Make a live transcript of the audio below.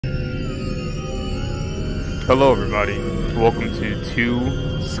Hello everybody, welcome to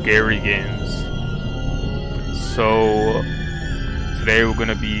Two Scary Games. So, today we're going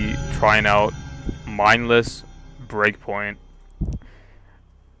to be trying out Mindless Breakpoint.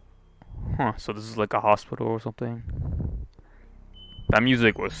 So this is like a hospital or something. That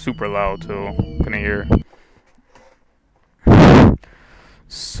music was super loud too, couldn't hear.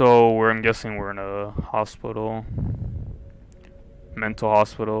 So, I'm guessing we're in a hospital. Mental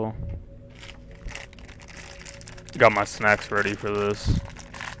hospital. Got my snacks ready for this.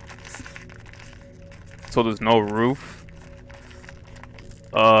 So there's no roof.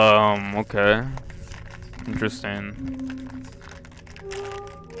 Okay. Interesting.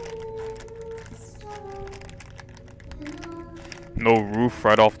 No roof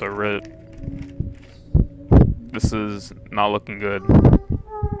right off the rip. This is not looking good.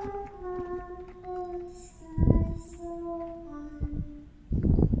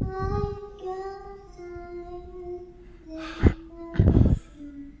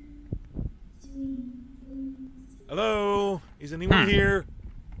 Hello? Is anyone here?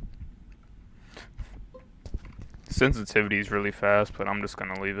 Sensitivity is really fast, but I'm just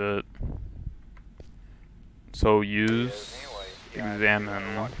gonna leave it. So use,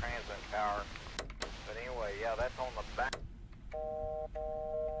 examine.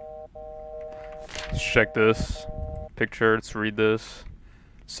 Let's check this picture. Let's read this.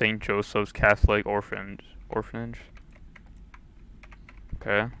 St. Joseph's Catholic Orphanage.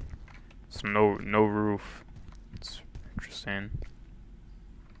 Okay. So no roof. It's interesting.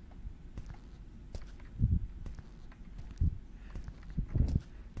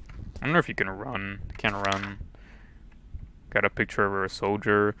 I wonder if you can run. Can't run. Got a picture of a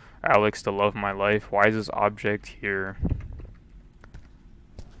soldier. Alex, the love of my life. Why is this object here?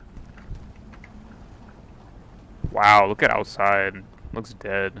 Wow, look at outside. Looks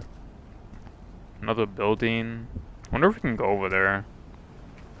dead. Another building. I wonder if we can go over there.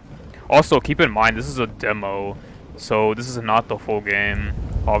 Also, keep in mind, this is a demo. So, this is not the full game,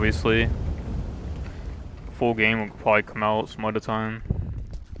 obviously. Full game will probably come out some other time.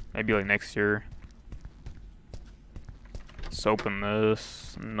 Maybe like next year. Let's open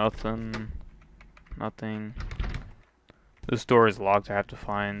this. Nothing. Nothing. This door is locked. I have to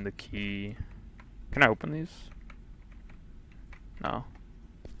find the key. Can I open these? No.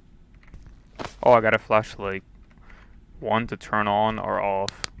 Oh, I got a flashlight. One to turn on or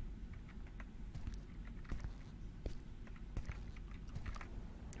off.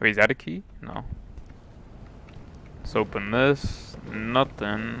 Wait, is that a key? No. Let's open this.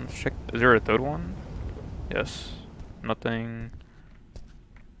 Nothing. Check. Is there a third one? Yes. Nothing.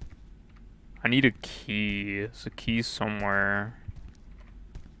 I need a key. There's a key somewhere.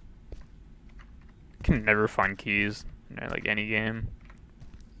 I can never find keys in like any game.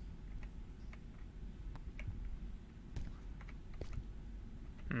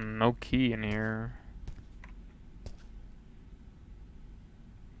 No key in here.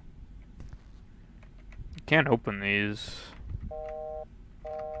 Can't open these.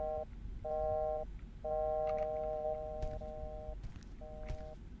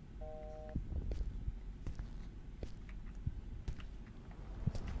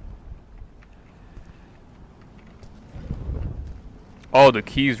 Oh, the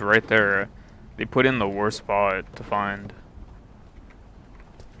key's right there. They put in the worst spot to find.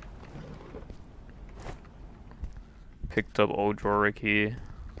 Picked up old drawer key.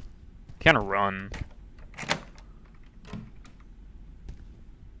 Can't run.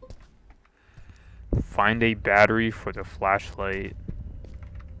 Find a battery for the flashlight.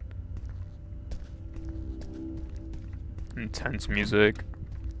 Intense music.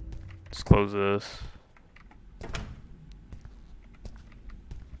 Let's close this.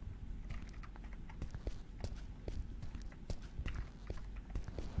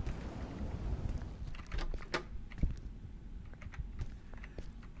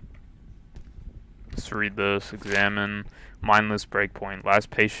 Let's read this. Examine. Mindless breakpoint. Last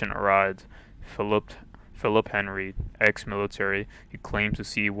patient arrived. Philip Henry, ex-military. He claimed to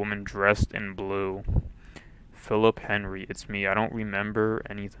see a woman dressed in blue. Philip Henry, it's me. I don't remember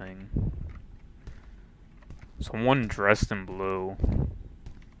anything. Someone dressed in blue.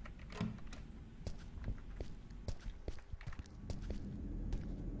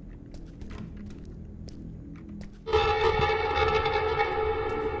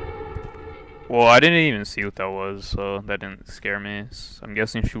 Well, I didn't even see what that was, so that didn't scare me. So I'm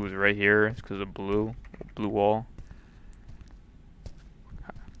guessing she was right here. It's because of blue wall.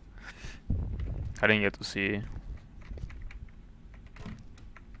 I didn't get to see.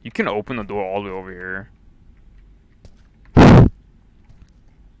 You can open the door all the way over here.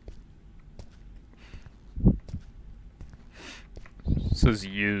 says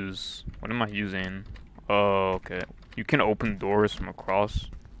use. What am I using? Oh, okay. You can open doors from across.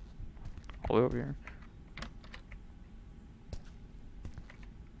 All the way over here.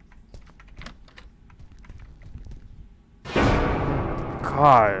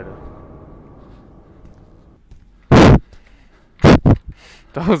 God.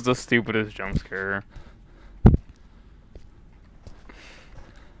 That was the stupidest jump scare.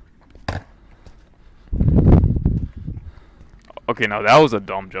 Okay, now that was a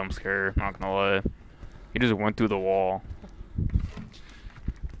dumb jump scare, not gonna lie. He just went through the wall.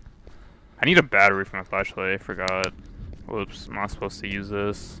 I need a battery for my flashlight, I forgot. Whoops, I'm not supposed to use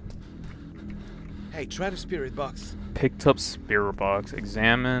this. Hey, try the spirit box. Picked up spirit box.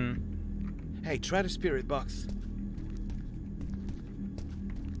 Examine. Hey, try the spirit box.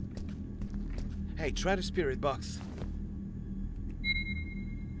 Hey, try the spirit box.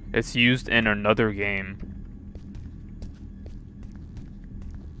 It's used in another game.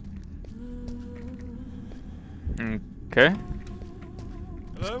 Okay.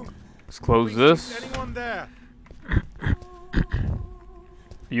 Hello? Let's close this. Anyone there?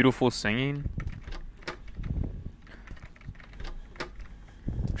 Beautiful singing.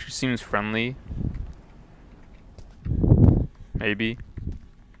 She seems friendly. Maybe.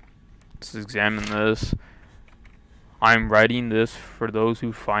 Let's examine this. I'm writing this for those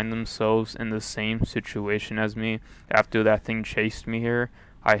who find themselves in the same situation as me. After that thing chased me here,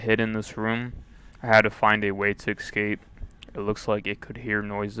 I hid in this room. I had to find a way to escape. It looks like it could hear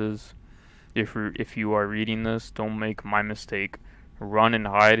noises. If you are reading this, don't make my mistake. Run and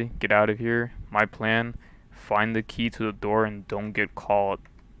hide. Get out of here. My plan: find the key to the door and don't get caught.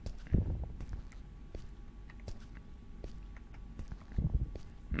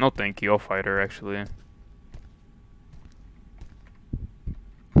 No thank you, I'll fight her actually.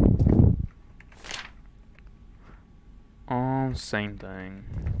 Same thing.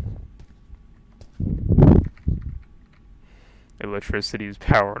 Electricity is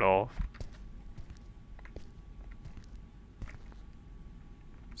powered off.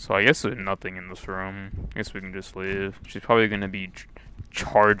 So I guess there's nothing in this room. I guess we can just leave. She's probably gonna be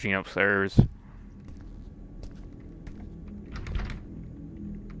charging upstairs.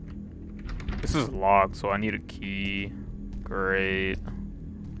 This is locked, so I need a key. Great.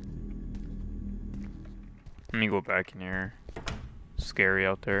 Let me go back in here. Scary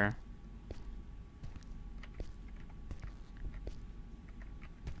out there.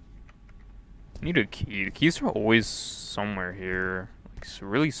 I need a key. The keys are always somewhere here. Like, it's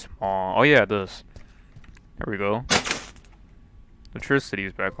really small. Oh yeah, this. There we go. Electricity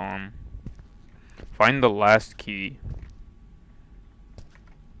is back on. Find the last key.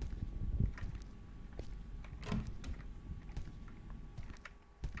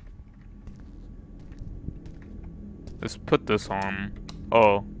 Let's put this on.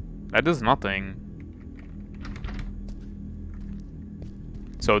 Oh, that does nothing.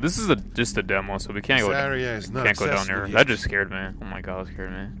 So this is just a demo, so we can't go down there. That just scared me. Oh my god, that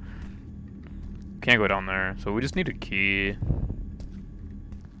scared me. Can't go down there, so we just need a key.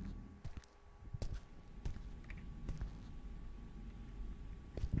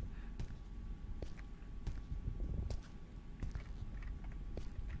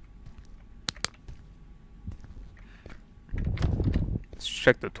 Let's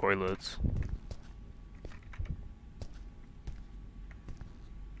check the toilets.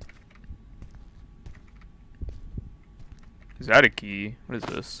 Is that a key? What is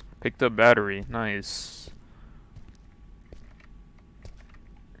this? Picked up battery. Nice.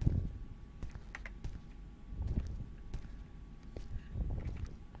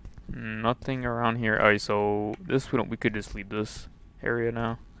 Nothing around here. Alright, so this we could just leave this area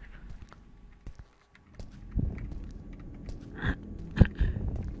now.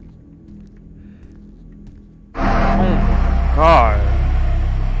 Oh my god.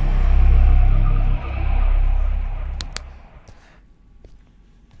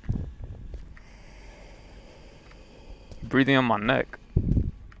 Breathing on my neck.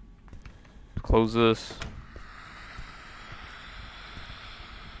 Close this.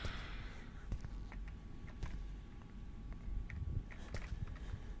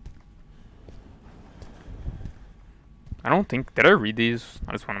 I don't think, did I read these?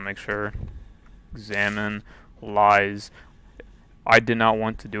 I just want to make sure. Examine, lies. I did not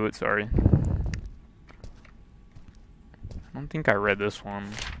want to do it, sorry. I don't think I read this one.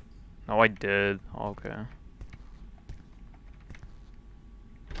 No, I did. Okay.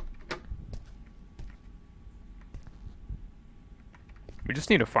 We just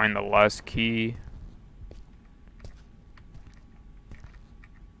need to find the last key.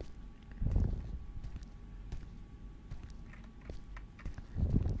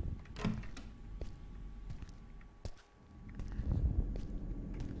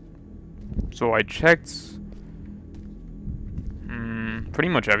 So I checked pretty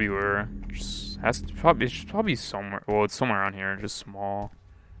much everywhere. It's probably somewhere. Well, it's somewhere around here, just small.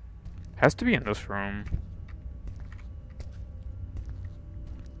 Has to be in this room.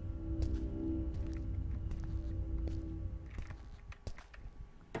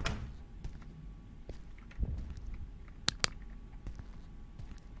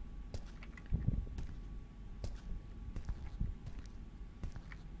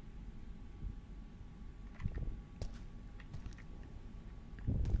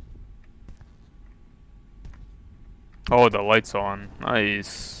 Oh, the light's on.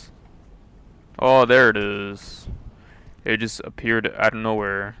 Nice. Oh, there it is. It just appeared out of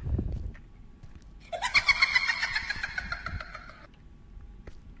nowhere.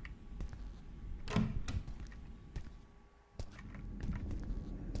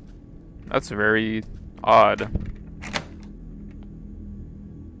 That's very odd.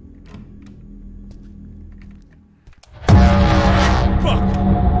 Fuck!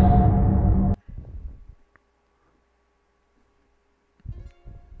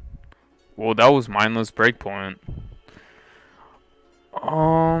 Well, that was mindless breakpoint.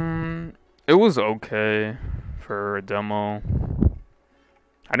 It was okay for a demo.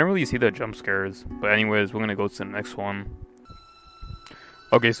 I didn't really see the jump scares, but anyways, we're gonna go to the next one.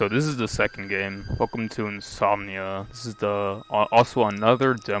 Okay, so this is the second game. Welcome to Insomnia. This is the also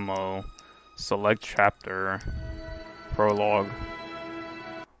another demo. Select chapter. Prologue.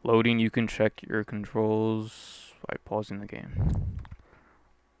 Loading. You can check your controls by pausing the game.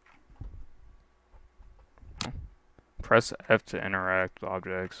 Press F to interact with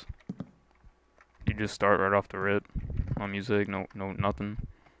objects. You just start right off the rip. No music, no nothing.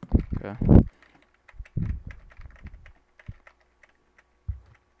 Okay.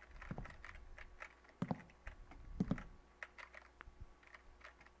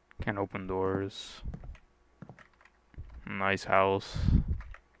 Can't open doors. Nice house.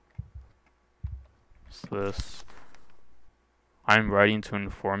 What's this? I'm writing to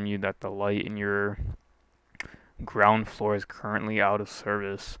inform you that the light in your ground floor is currently out of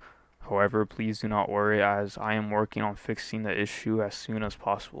service. However, please do not worry, as I am working on fixing the issue as soon as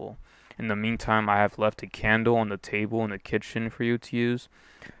possible. In the meantime, I have left a candle on the table in the kitchen for you to use,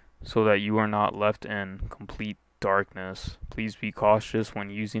 so that you are not left in complete darkness. Please be cautious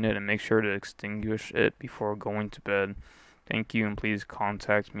when using it and make sure to extinguish it before going to bed. Thank you, and please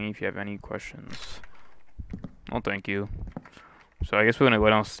contact me if you have any questions. Oh, thank you. So I guess we're gonna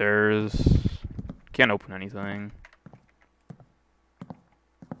go downstairs. Can't open anything.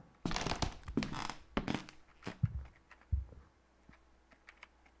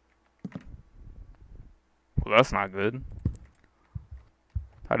 Well, that's not good.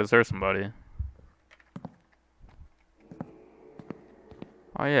 How does there somebody?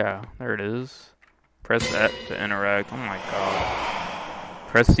 Oh yeah, there it is. Press F to interact. Oh my god.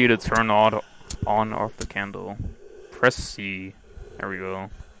 Press C to turn on off the candle. Press C. There we go.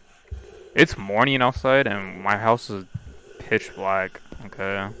 It's morning outside and my house is pitch black.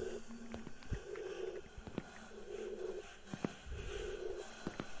 Okay.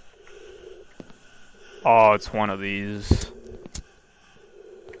 Oh, it's one of these.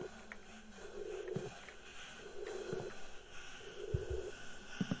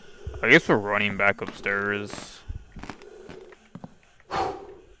 I guess we're running back upstairs.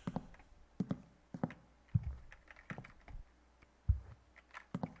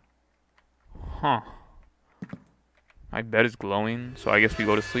 Huh. My bed is glowing, so I guess we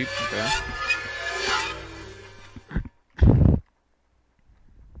go to sleep. Okay.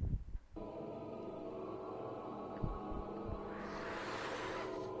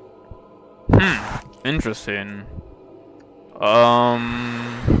 Interesting.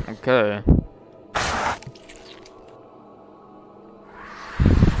 Okay.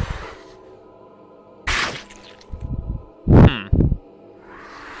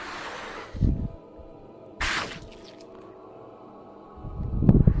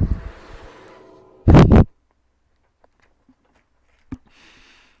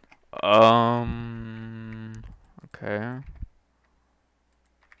 Okay.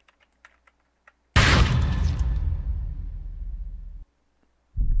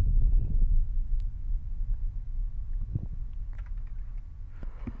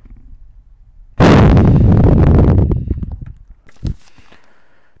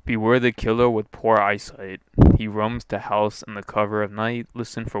 Beware the killer with poor eyesight. He roams the house in the cover of night.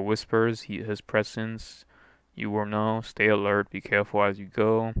 Listen for whispers. His presence you will know. Stay alert. Be careful as you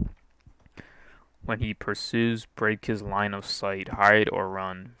go. When he pursues, break his line of sight. Hide or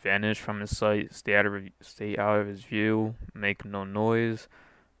run. Vanish from his sight. Stay out of his view. Make no noise.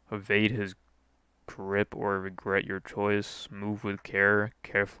 Evade his grip or regret your choice. Move with care,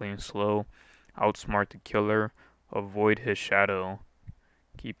 carefully and slow. Outsmart the killer. Avoid his shadow.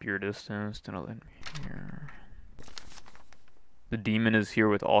 Keep your distance. Do not let me hear. The demon is here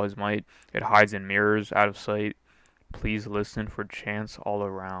with all his might. It hides in mirrors, out of sight. Please listen for chants all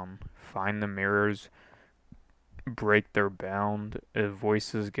around. Find the mirrors. Break their bound. If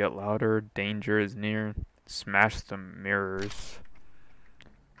voices get louder, danger is near. Smash the mirrors.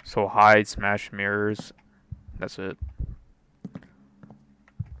 So hide, smash mirrors. That's it.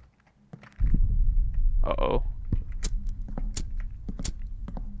 Uh-oh.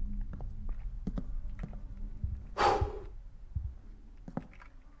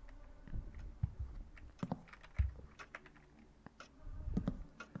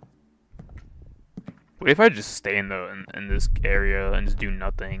 What if I just stay in this area and just do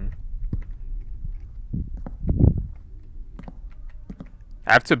nothing?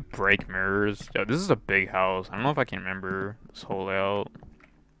 I have to break mirrors. Yo, this is a big house. I don't know if I can remember this whole layout.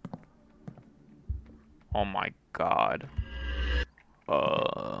 Oh my god.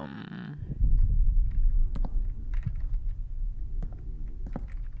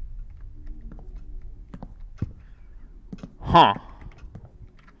 Huh.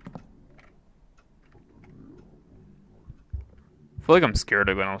 I feel like I'm scared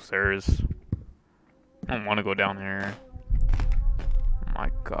to go downstairs. I don't want to go down there. Oh my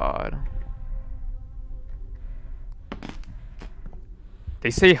god.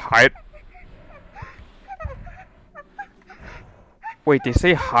 They say hide. Wait, they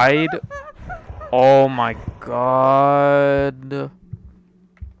say hide? Oh my god.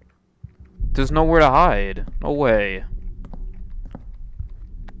 There's nowhere to hide. No way.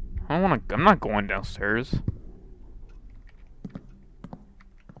 I don't want to. I'm not going downstairs.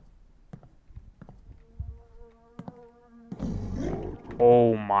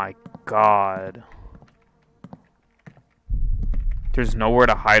 Oh my god. There's nowhere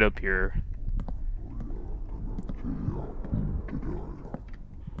to hide up here.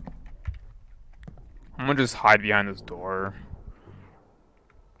 I'm gonna just hide behind this door.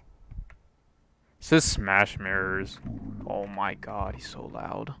 It says smash mirrors. Oh my god, he's so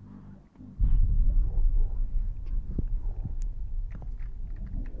loud.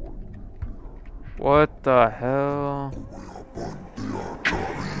 What the hell?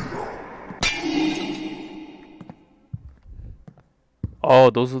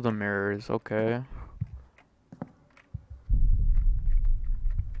 Oh, those are the mirrors. Okay.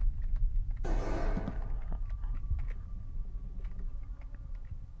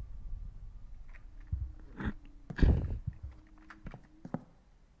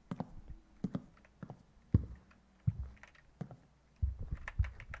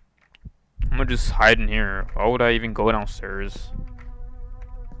 I'm gonna just hide in here. Why would I even go downstairs?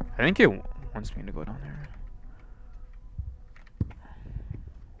 I think it wants me to go down there.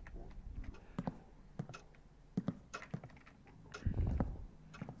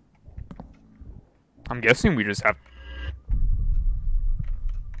 I'm guessing we just have...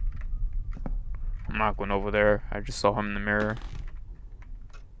 I'm not going over there. I just saw him in the mirror.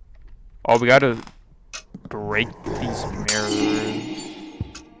 Oh, we gotta break these mirrors.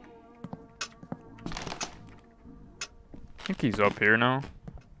 I think he's up here now.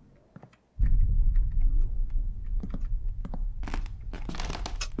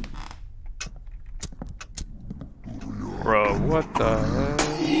 Bro, what the hell?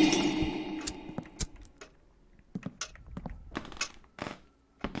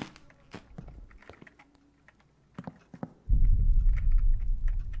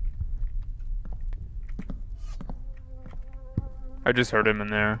 I just heard him in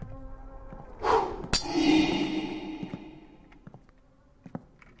there.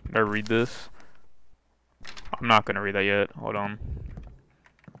 Did I read this? I'm not gonna read that yet. Hold on.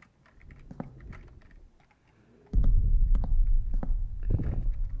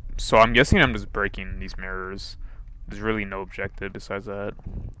 So I'm guessing I'm just breaking these mirrors. There's really no objective besides that.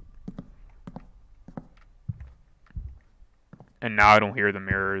 And now I don't hear the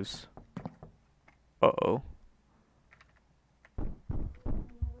mirrors. Uh-oh.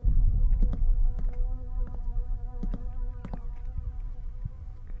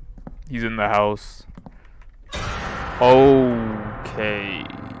 He's in the house. Okay.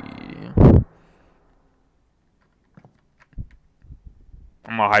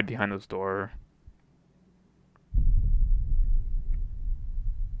 I'm gonna hide behind this door.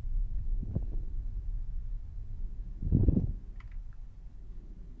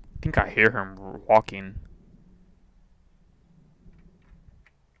 I think I hear him walking.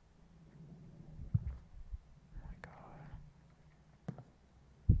 Oh my god.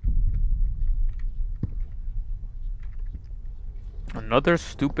 Another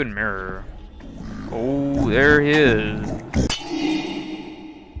stupid mirror. Oh, there he is.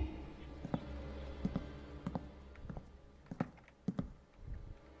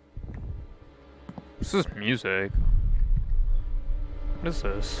 This is music. What is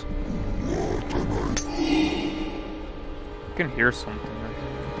this? I can hear something right here.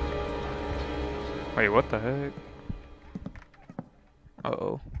 Wait, what the heck?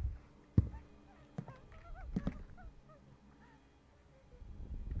 Uh-oh.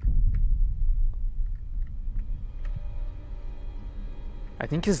 I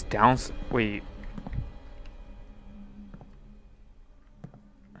think his wait.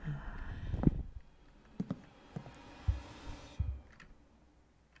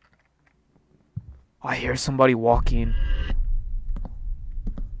 I hear somebody walking.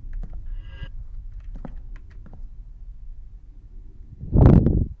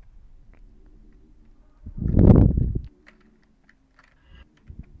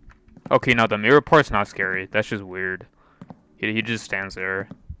 Okay, now the mirror part's not scary. That's just weird. He just stands there.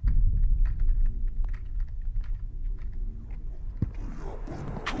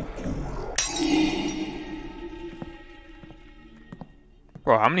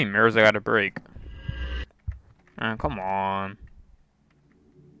 Bro, how many mirrors I gotta break? Man, come on.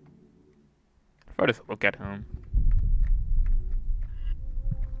 If I just look at him.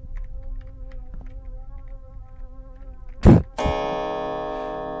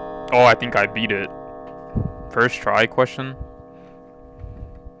 Oh, I think I beat it. First try question.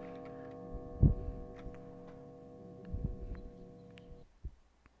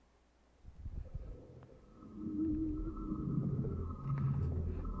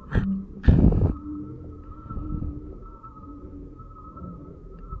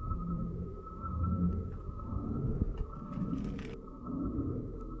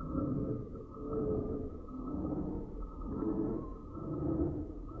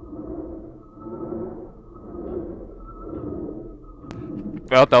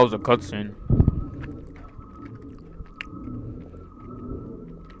 I thought that was a cutscene.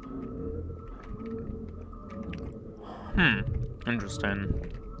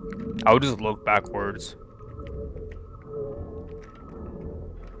 Interesting. I would just look backwards.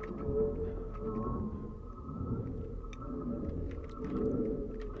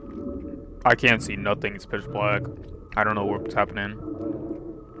 I can't see nothing, it's pitch black. I don't know what's happening.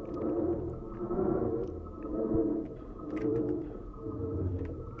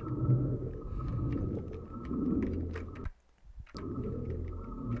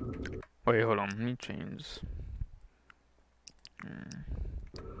 Wait, hold on, let me change.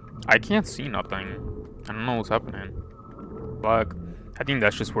 I can't see nothing. I don't know what's happening. Black. I think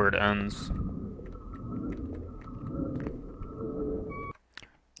that's just where it ends.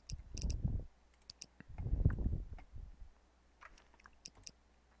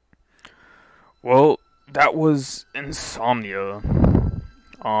 Well, that was Insomnia.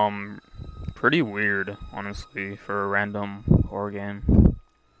 Pretty weird, honestly, for a random horror game.